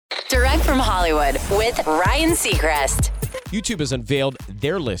Hollywood with Ryan Seacrest. YouTube has unveiled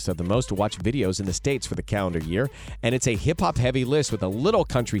their list of the most watched videos in the States for the calendar year, and it's a hip-hop heavy list with a little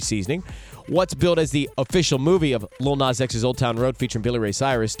country seasoning. What's billed as the official movie of Lil Nas X's Old Town Road featuring Billy Ray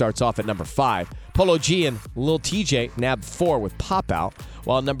Cyrus starts off at number 5. Polo G and Lil TJ nabbed 4 with Pop Out,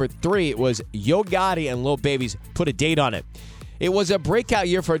 while number 3 it was Yo Gotti and Lil Baby's Put a Date on It. It was a breakout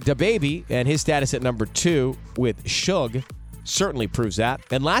year for DaBaby, and his status at number 2 with Suge certainly proves that.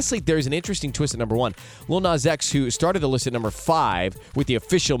 And lastly, there's an interesting twist at number 1. Lil Nas X, who started the list at number 5 with the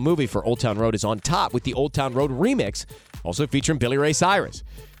official movie for Old Town Road, is on top with the Old Town Road remix, also featuring Billy Ray Cyrus.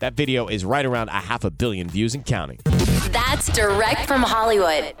 That video is right around 500 million views and counting. That's direct from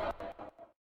Hollywood.